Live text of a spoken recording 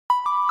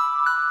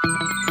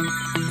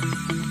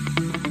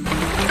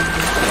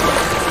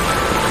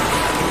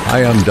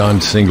Hi, I'm Don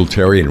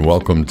Singletary, and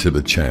welcome to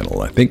the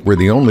channel. I think we're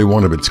the only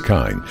one of its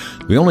kind.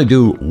 We only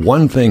do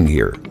one thing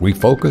here. We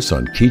focus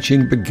on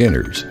teaching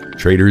beginners,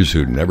 traders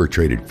who've never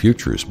traded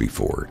futures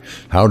before,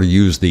 how to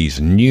use these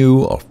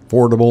new,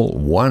 affordable,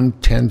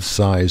 1/10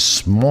 size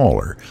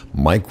smaller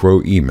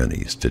micro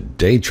e-minis to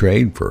day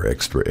trade for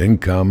extra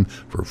income,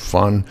 for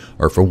fun,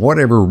 or for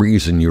whatever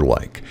reason you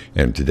like.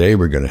 And today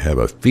we're going to have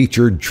a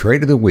featured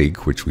trade of the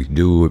week, which we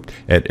do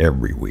at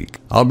every week.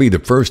 I'll be the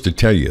first to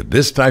tell you,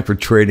 this type of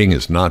trading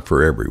is not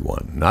for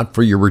everyone, not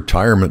for your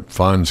retirement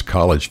funds,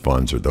 college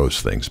funds, or those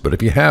things. But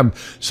if you have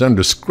some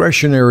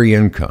discretionary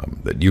income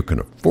that you can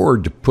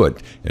afford to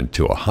put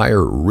into a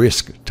higher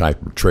risk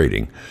type of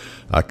trading,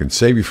 I can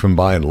save you from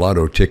buying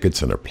lotto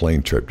tickets and a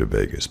plane trip to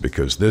Vegas,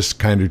 because this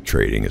kind of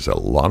trading is a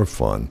lot of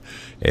fun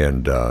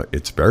and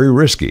it's very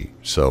risky.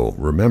 So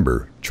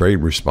remember, trade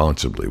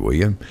responsibly, will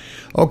you?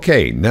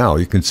 Okay, now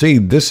you can see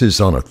this is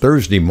on a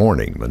Thursday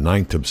morning, the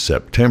 9th of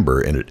September,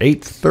 and at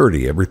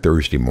 8:30 every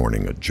Thursday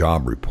morning a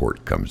job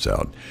report comes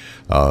out.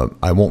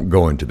 I won't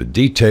go into the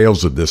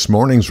details of this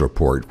morning's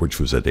report, which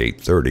was at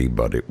 8:30,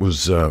 but it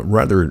was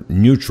rather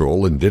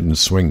neutral and didn't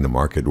swing the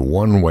market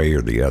one way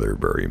or the other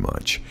very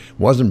much.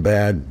 Wasn't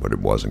bad, but it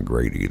wasn't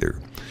great either.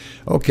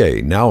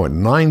 Okay, now at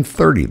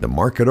 9:30 the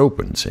market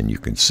opens, and you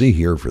can see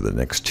here for the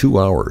next 2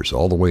 hours,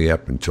 all the way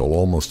up until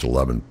almost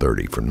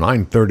 11:30. From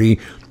 9:30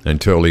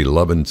 until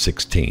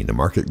 11:16, the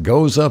market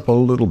goes up a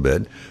little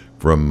bit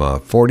from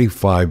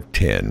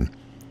 45.10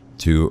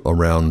 to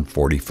around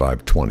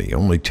 45.20,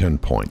 only 10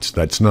 points.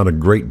 That's not a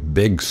great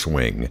big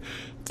swing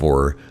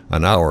for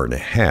an hour and a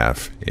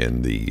half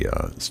in the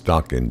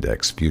stock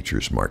index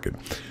futures market.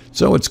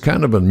 So it's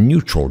kind of a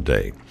neutral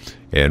day.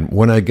 And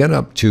when I get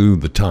up to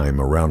the time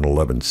around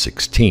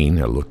 11:16,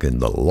 I look in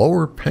the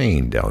lower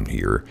pane down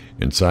here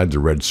inside the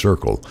red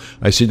circle.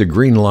 I see the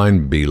green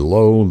line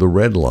below the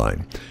red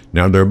line.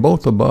 Now they're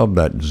both above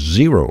that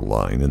zero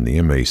line in the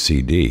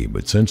MACD,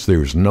 but since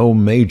there's no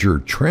major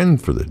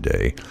trend for the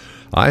day,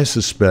 I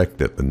suspect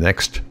that the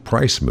next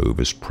price move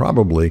is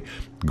probably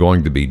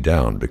going to be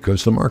down,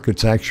 because the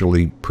market's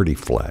actually pretty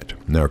flat.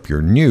 Now, if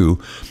you're new,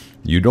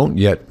 you don't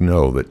yet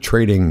know that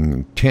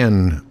trading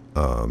 10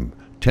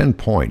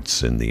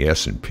 points in the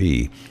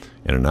S&P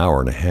in an hour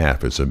and a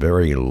half is a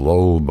very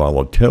low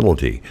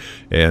volatility.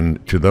 And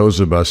to those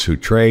of us who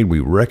trade,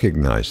 we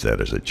recognize that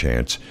as a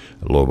chance,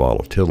 low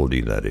volatility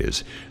that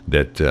is,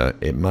 that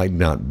it might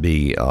not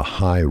be a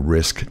high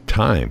risk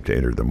time to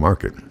enter the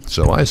market.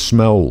 So I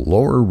smell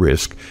lower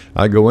risk.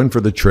 I go in for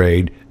the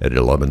trade at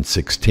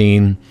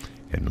 11:16,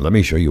 and let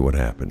me show you what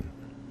happened.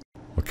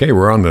 Okay,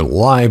 we're on the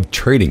live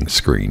trading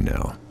screen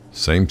now.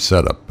 Same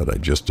setup that I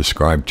just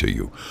described to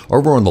you.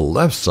 Over on the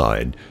left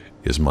side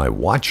is my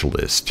watch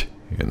list,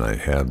 and I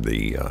have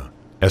the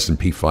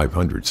S&P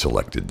 500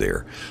 selected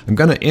there. I'm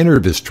going to enter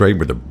this trade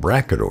with a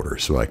bracket order,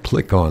 so I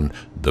click on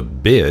the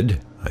bid,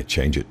 I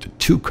change it to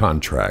 2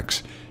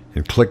 contracts,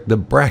 and click the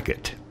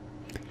bracket.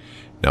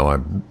 Now I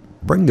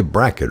bring the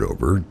bracket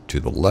over to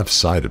the left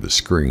side of the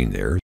screen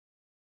there,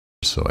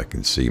 so I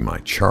can see my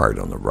chart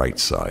on the right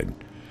side.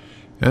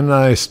 And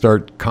I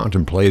start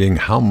contemplating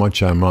how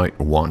much I might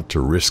want to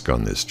risk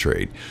on this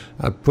trade.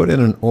 I put in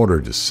an order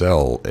to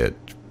sell at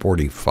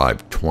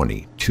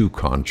 45.20, 2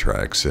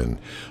 contracts, and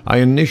I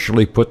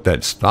initially put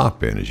that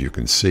stop in, as you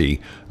can see,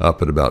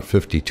 up at about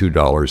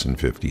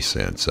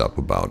 $52.50, up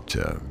about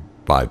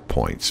 5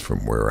 points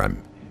from where I'm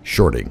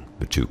shorting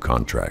the 2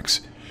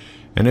 contracts.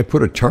 And I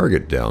put a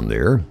target down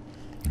there.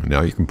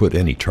 Now you can put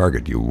any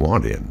target you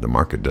want in. The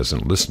market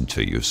doesn't listen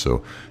to you,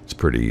 so it's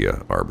pretty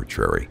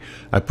arbitrary.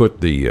 I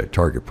put the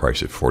target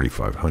price at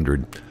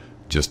 4,500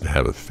 just to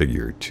have a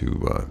figure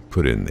to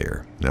put in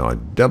there. Now I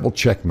double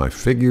check my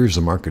figures.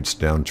 The market's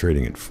down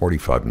trading at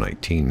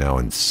 45.19 now,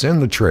 and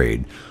send the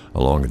trade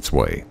along its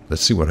way.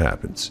 Let's see what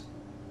happens.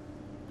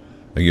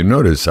 Now you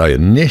notice I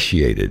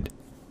initiated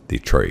the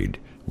trade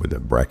with a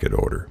bracket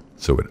order.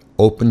 So it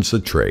opens the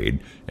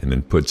trade and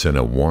then puts in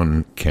a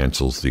one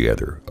cancels the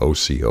other,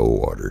 OCO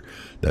order.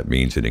 That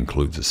means it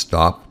includes a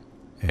stop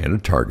and a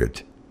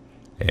target,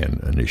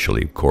 and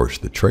initially, of course,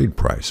 the trade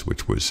price,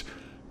 which was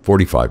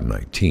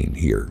 45.19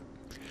 here.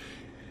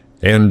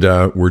 And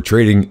we're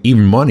trading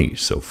even money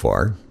so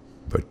far,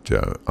 but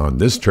on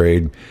this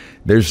trade,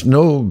 there's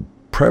no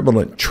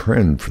prevalent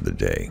trend for the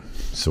day.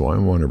 So I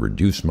want to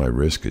reduce my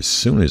risk as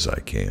soon as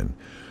I can.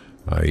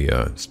 I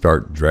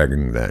start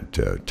dragging that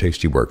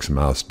Tastyworks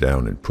mouse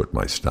down and put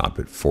my stop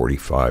at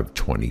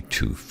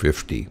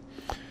 45.2250.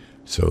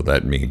 So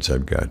that means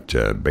I've got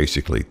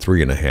basically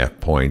 3.5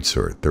 points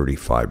or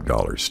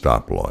 $35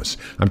 stop loss.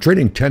 I'm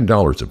trading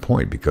 $10 a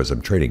point because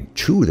I'm trading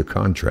 2 of the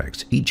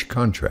contracts. Each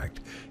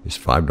contract is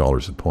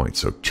 $5 a point,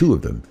 so 2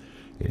 of them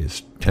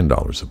is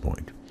 $10 a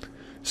point.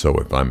 So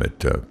if I'm at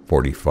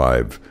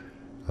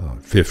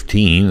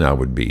 45.15, I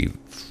would be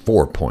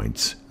 4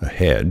 points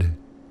ahead,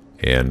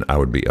 and I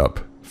would be up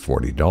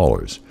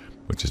 $40,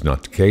 which is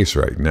not the case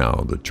right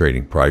now. The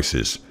trading price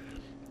is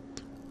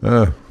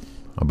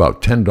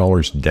about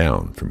 $10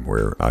 down from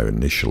where I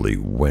initially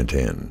went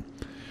in.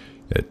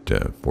 at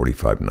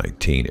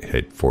 45.19. It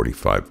hit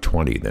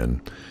 45.20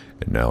 then,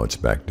 and now it's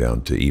back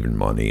down to even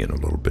money and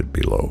a little bit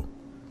below.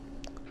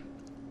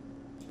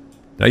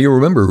 Now, you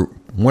remember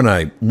when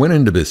I went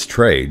into this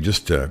trade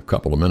just a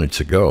couple of minutes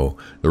ago,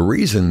 the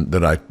reason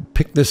that I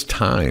picked this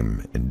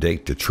time and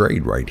date to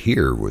trade right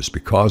here was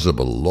because of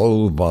a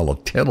low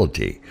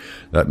volatility.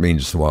 That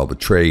means while the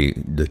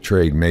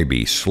trade may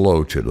be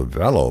slow to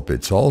develop,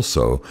 it's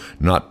also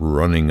not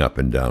running up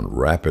and down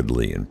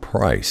rapidly in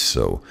price.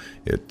 So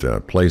it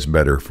plays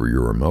better for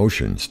your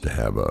emotions to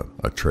have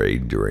a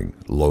trade during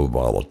low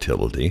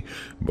volatility,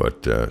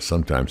 but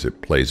sometimes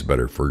it plays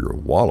better for your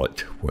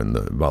wallet when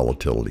the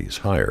volatility is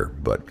higher.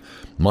 But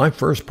my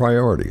first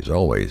priority is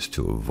always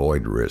to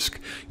avoid risk.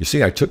 You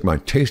see, I took my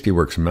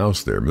Tastyworks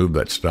mouse there, moved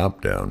that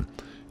stop down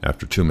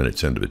after 2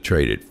 minutes into the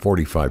trade at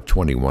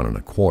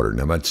 45.21 1/4.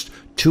 Now that's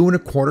 2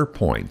 1/4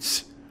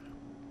 points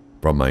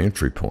from my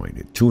entry point.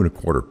 At 2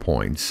 1/4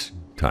 points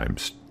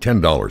times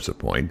 $10 a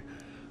point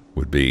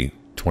would be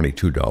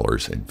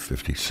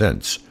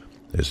 $22.50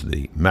 is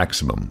the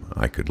maximum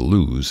I could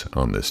lose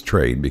on this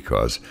trade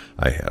because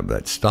I have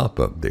that stop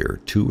up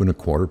there, 2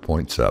 1/4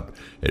 points up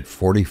at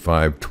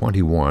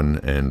 45.21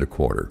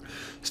 1/4.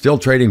 Still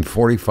trading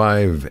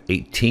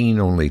 45.18,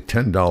 only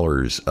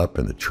 $10 up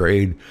in the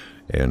trade,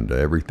 and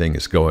everything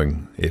is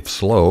going, if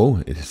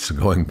slow, it's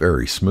going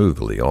very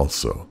smoothly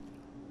also.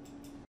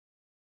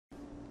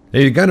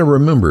 Now you got to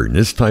remember, in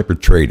this type of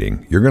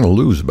trading, you're going to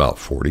lose about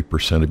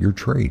 40% of your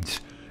trades.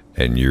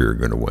 And you're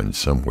going to win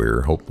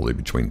somewhere, hopefully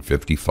between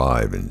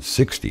 55 and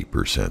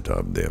 60%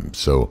 of them.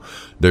 So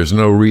there's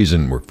no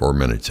reason we're 4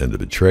 minutes into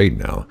the trade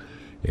now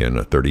in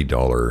a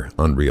 $30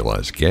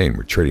 unrealized gain.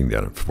 We're trading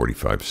down at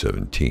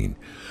 45.17.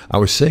 I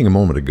was saying a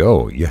moment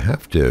ago, you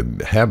have to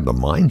have the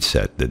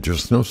mindset that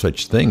there's no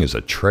such thing as a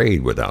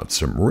trade without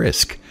some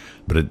risk.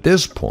 But at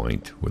this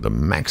point, with a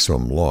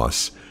maximum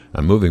loss,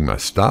 I'm moving my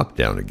stop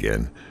down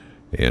again.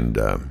 And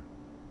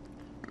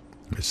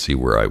let's see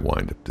where I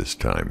wind up this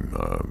time.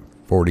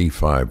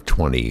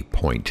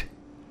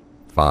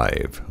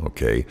 45.20.5,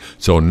 okay?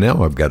 So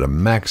now I've got a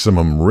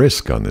maximum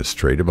risk on this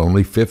trade of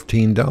only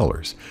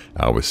 $15.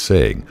 I was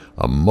saying,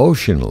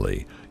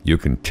 emotionally, you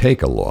can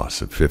take a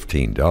loss of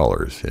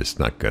 $15. It's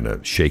not going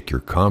to shake your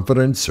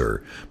confidence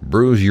or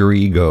bruise your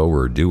ego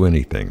or do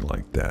anything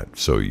like that.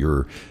 So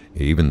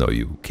even though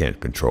you can't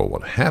control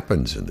what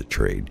happens in the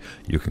trade,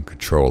 you can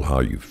control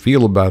how you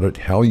feel about it,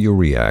 how you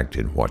react,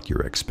 and what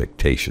your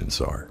expectations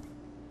are.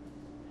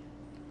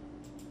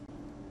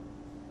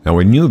 Now,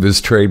 we knew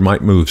this trade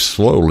might move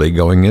slowly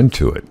going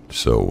into it,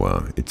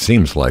 so it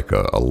seems like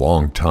a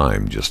long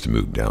time just to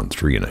move down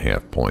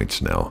 3.5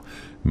 points now.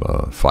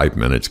 5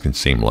 minutes can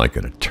seem like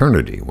an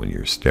eternity when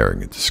you're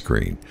staring at the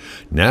screen.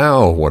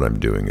 Now what I'm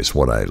doing is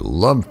what I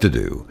love to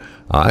do.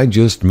 I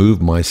just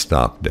move my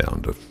stop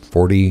down to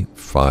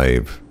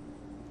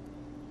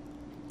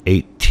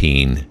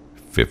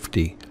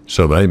 45.1850.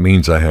 So that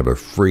means I have a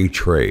free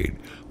trade.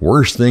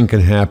 Worst thing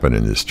can happen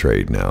in this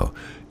trade now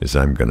is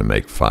I'm going to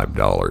make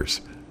 $5.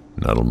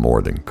 That'll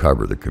more than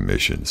cover the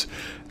commissions.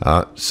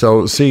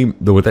 So see,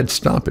 with that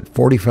stop at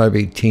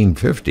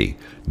 45.1850,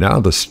 now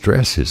the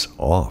stress is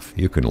off.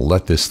 You can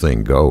let this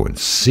thing go and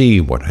see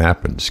what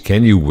happens.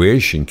 Can you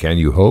wish and can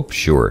you hope?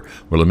 Sure.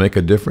 Will it make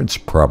a difference?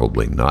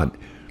 Probably not.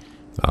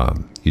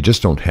 You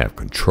just don't have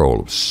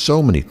control of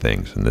so many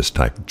things in this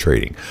type of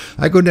trading.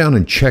 I go down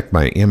and check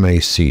my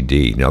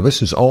MACD. Now,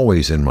 this is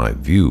always in my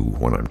view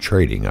when I'm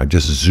trading. I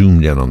just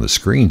zoomed in on the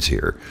screens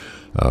here.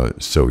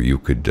 So you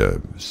could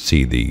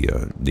see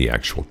the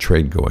actual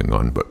trade going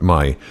on. But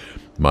my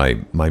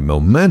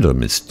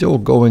momentum is still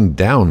going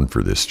down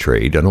for this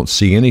trade. I don't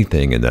see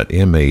anything in that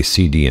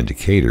MACD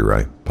indicator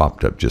I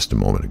popped up just a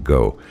moment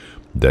ago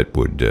that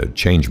would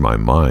change my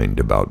mind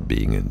about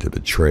being into the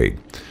trade.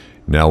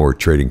 Now we're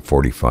trading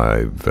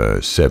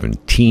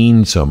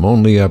 45.17, so I'm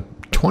only up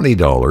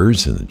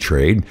 $20 in the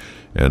trade,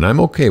 and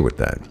I'm okay with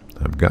that.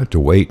 I've got to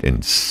wait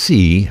and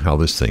see how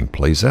this thing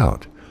plays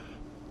out.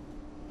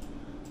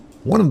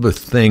 One of the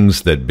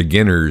things that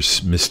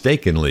beginners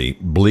mistakenly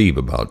believe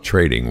about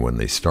trading when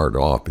they start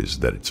off is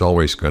that it's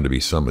always going to be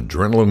some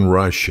adrenaline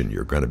rush and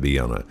you're going to be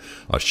on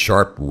a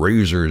sharp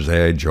razor's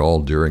edge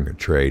all during a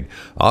trade.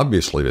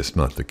 Obviously, that's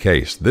not the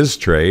case. This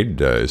trade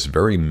is a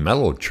very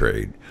mellow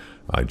trade.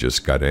 I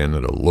just got in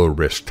at a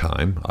low-risk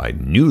time. I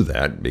knew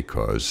that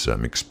because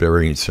I'm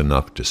experienced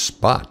enough to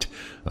spot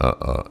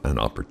an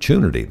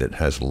opportunity that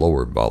has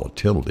lower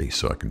volatility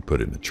so I can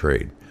put in the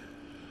trade.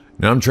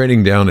 Now I'm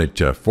trading down at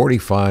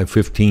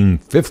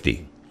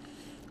 45.1550,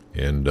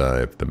 and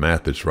if the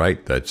math is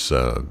right, that's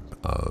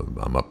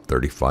I'm up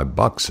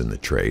 $35 in the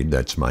trade.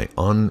 That's my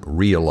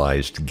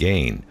unrealized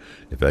gain.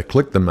 If I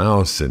click the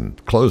mouse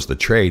and close the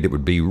trade, it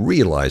would be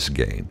realized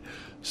gain.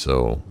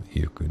 So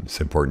it's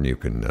important you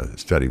can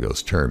study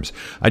those terms.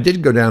 I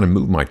did go down and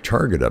move my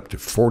target up to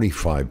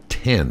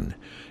 45.10.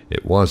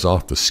 It was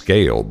off the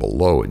scale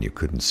below, and you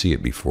couldn't see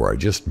it before. I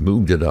just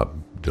moved it up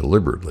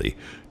deliberately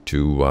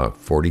to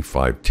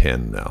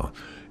 45.10 now,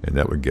 and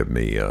that would give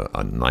me a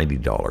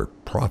 $90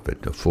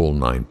 profit, a full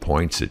 9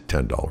 points at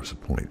 $10 a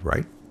point,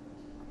 right?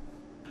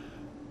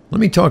 Let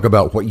me talk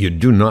about what you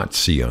do not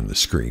see on the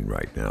screen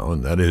right now,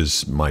 and that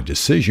is my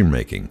decision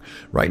making.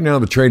 Right now,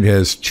 the trade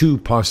has two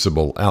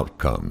possible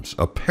outcomes.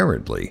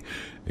 Apparently,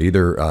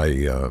 either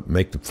I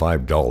make the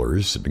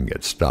 $5 and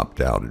get stopped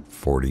out at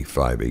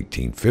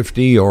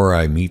 45.1850, or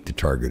I meet the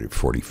target at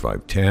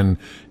 45.10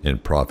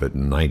 and profit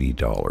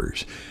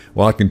 $90.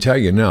 Well, I can tell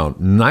you now,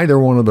 neither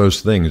one of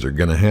those things are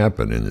going to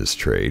happen in this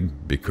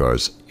trade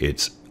because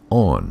it's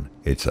on.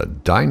 It's a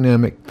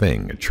dynamic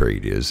thing, a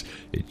trade is.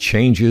 It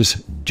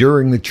changes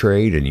during the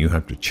trade, and you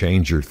have to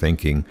change your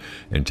thinking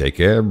and take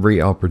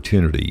every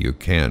opportunity you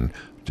can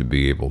to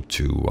be able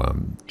to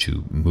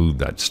move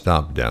that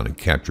stop down and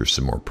capture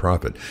some more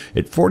profit.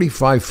 At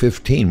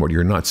 45.15, what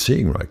you're not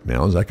seeing right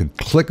now is I could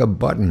click a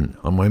button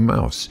on my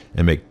mouse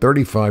and make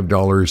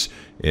 $35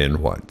 in,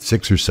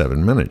 6 or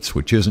 7 minutes,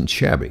 which isn't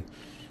shabby.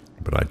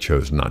 But I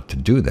chose not to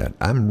do that.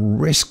 I'm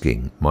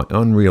risking my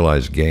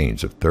unrealized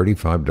gains of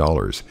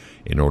 $35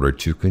 in order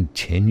to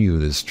continue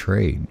this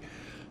trade.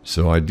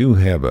 So I do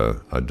have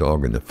a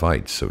dog in the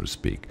fight, so to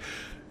speak.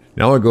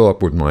 Now I'll go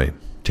up with my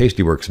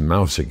Tastyworks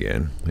mouse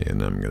again,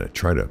 and I'm going to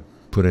try to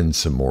put in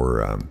some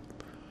more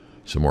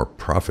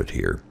profit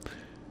here.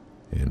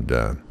 And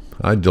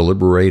I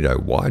deliberate, I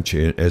watch,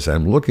 and as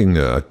I'm looking,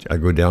 I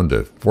go down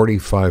to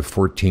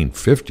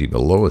 45.1450, the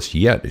lowest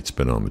yet it's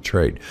been on the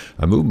trade.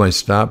 I move my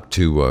stop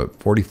to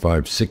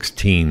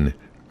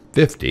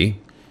 45.1650,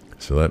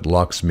 so that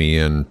locks me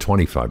in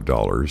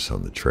 $25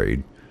 on the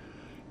trade.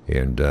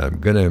 And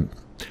the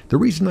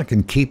reason I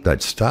can keep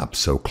that stop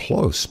so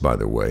close, by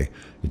the way,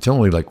 it's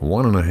only like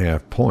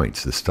 1.5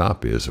 points the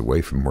stop is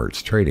away from where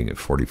it's trading at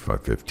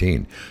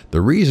 45.15. The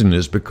reason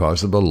is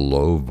because of the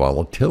low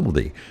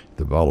volatility. If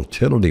the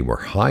volatility were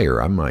higher,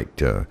 I might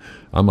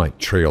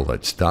trail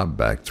that stop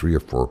back 3 or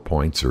 4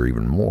 points or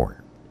even more.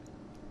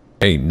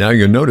 Hey, now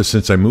you'll notice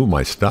since I moved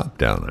my stop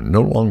down, I'm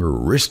no longer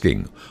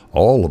risking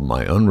all of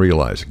my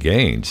unrealized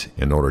gains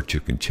in order to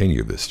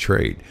continue this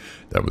trade.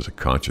 That was a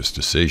conscious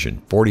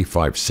decision.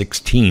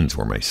 45.16 is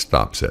where my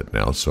stop's at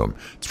now, so I'm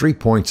 3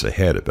 points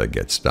ahead if I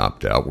get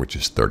stopped out, which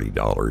is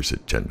 $30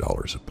 at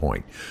 $10 a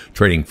point.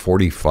 Trading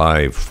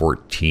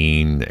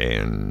 45.14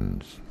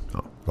 and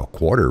a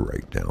quarter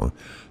right now.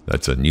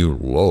 That's a new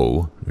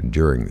low.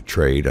 During the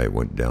trade, I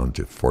went down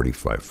to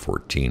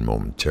 45.14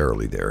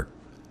 momentarily there.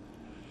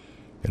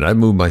 And I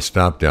moved my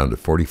stop down to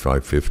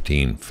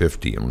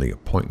 45.1550, only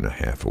 1.5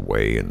 points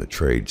away, and the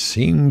trade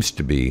seems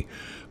to be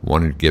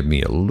wanting to give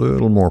me a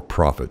little more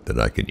profit that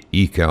I can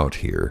eke out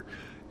here.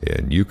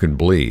 And you can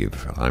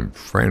believe I'm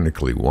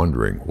frantically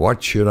wondering,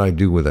 what should I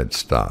do with that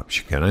stop?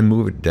 Can I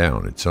move it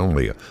down? It's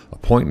only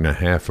 1.5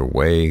 points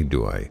away.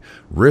 Do I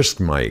risk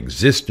my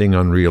existing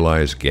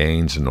unrealized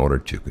gains in order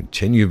to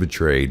continue the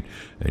trade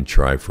and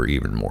try for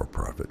even more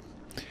profit?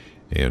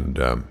 And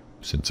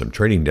since I'm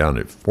trading down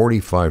at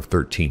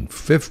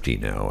 45.1350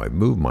 now, I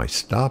moved my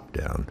stop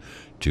down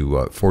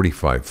to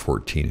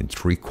 45.14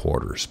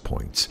 3/4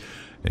 points.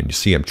 And you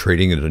see I'm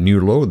trading at a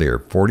new low there,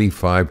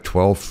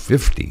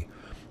 45.1250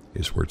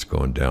 is where it's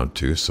going down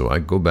to. So I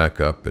go back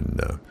up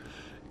and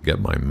get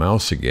my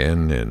mouse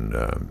again and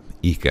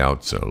eke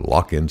out, so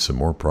lock in some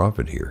more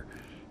profit here.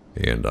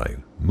 And I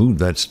move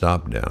that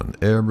stop down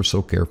ever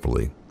so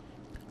carefully,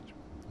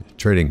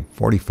 trading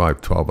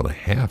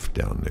 45.12.5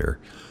 down there.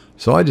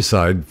 So I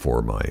decided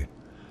for my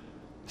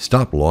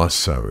stop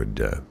loss, I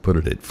would put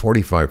it at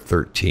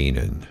 45.13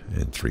 and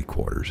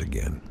 3/4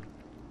 again.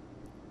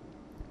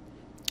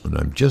 And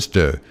I'm just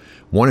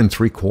 1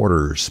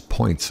 3/4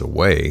 points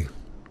away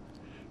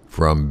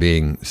from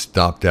being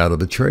stopped out of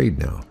the trade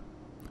now.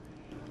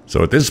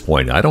 So at this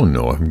point, I don't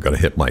know if I'm going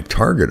to hit my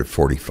target of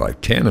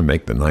 45.10 and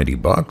make the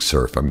 $90,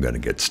 or if I'm going to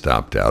get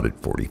stopped out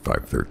at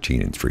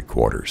 45.13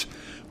 3/4.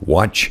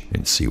 Watch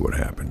and see what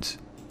happens.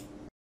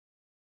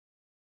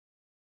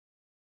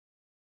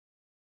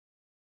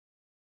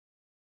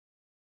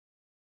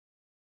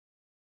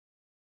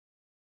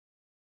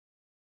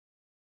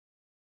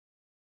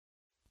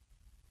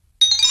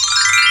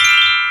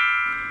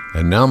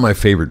 And now my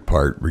favorite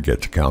part, we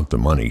get to count the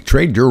money.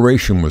 Trade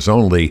duration was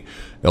only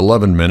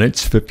 11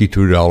 minutes,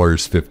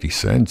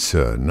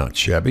 $52.50, not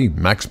shabby.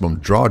 Maximum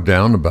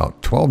drawdown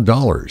about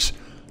 $12,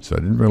 so I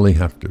didn't really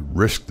have to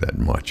risk that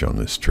much on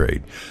this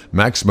trade.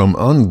 Maximum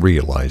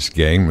unrealized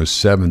gain was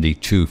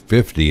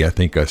 $72.50. I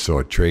think I saw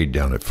a trade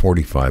down at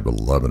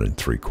 45.11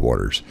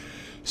 3/4.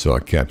 So I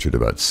captured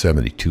about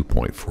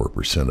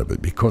 72.4% of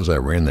it because I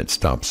ran that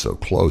stop so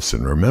close.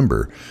 And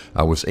remember,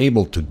 I was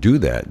able to do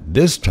that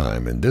this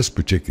time in this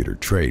particular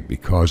trade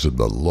because of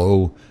the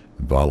low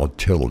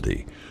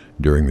volatility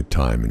during the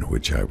time in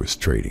which I was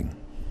trading.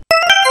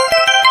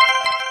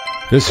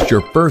 This is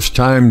your first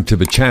time to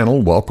the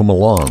channel, welcome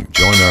along.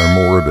 Join our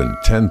more than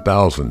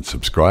 10,000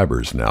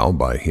 subscribers now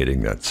by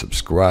hitting that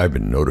subscribe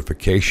and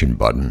notification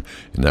button,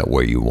 and that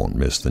way you won't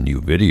miss the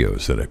new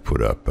videos that I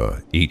put up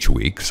each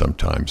week,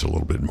 sometimes a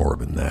little bit more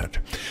than that.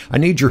 I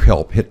need your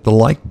help. Hit the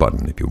like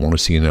button if you want to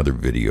see another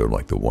video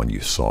like the one you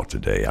saw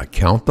today. I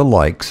count the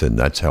likes, and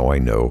that's how I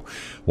know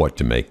what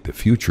to make the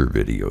future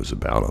videos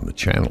about on the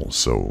channel,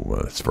 so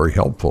it's very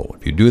helpful.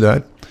 If you do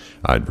that,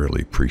 I'd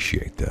really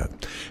appreciate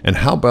that. And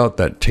how about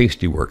that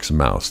Tastyworks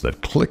mouse,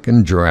 that click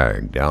and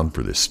drag down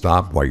for the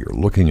stop while you're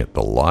looking at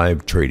the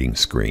live trading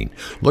screen?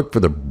 Look for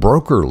the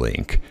broker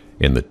link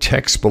in the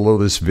text below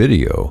this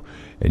video,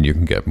 and you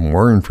can get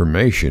more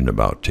information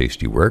about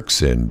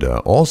Tastyworks. And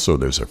also,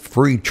 there's a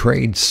free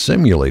trade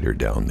simulator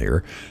down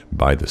there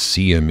by the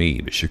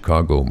CME, the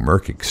Chicago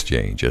Merc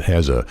Exchange. It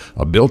has a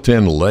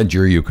built-in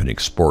ledger you can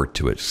export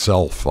to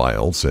Excel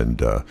files and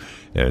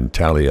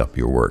tally up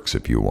your works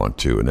if you want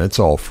to. And that's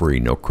all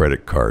free, no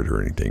credit card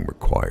or anything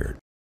required.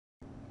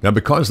 Now,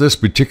 because this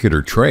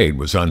particular trade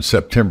was on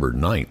September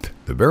 9th,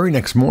 the very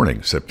next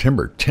morning,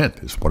 September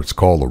 10th, is what it's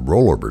called a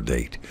rollover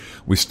date.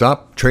 We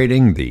stopped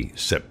trading the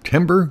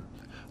September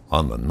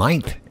on the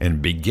 9th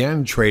and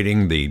began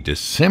trading the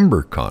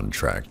December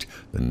contract,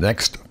 the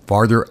next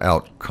farther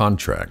out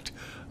contract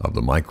of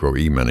the micro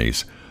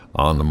E-minis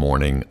on the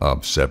morning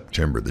of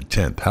September the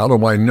 10th. How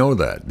do I know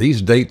that?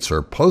 These dates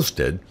are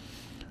posted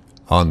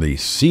on the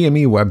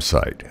CME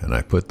website, and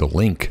I put the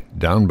link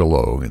down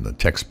below in the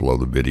text below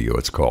the video.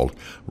 It's called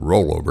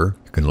Rollover.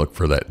 You can look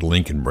for that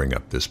link and bring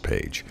up this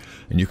page.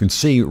 And you can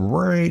see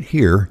right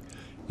here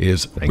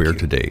is where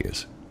today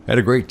is. Had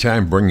a great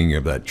time bringing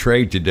you that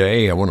trade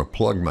today. I want to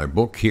plug my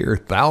book here.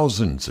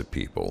 Thousands of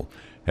people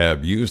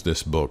have used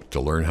this book to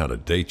learn how to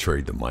day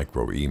trade the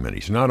micro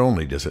E-minis. Not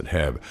only does it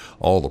have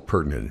all the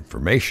pertinent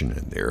information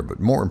in there, but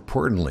more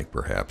importantly,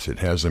 perhaps, it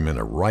has them in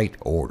a right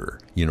order.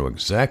 You know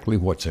exactly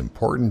what's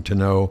important to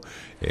know,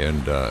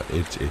 and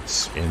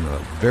it's in a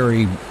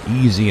very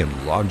easy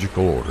and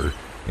logical order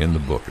in the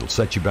book. It'll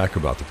set you back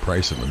about the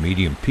price of a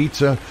medium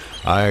pizza.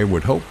 I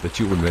would hope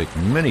that you would make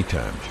many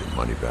times your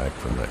money back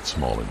from that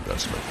small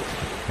investment.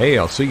 Hey,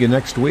 I'll see you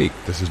next week.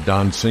 This is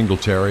Don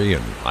Singletary,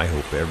 and I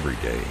hope every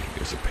day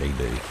is a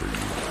payday for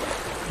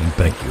you. And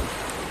thank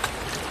you.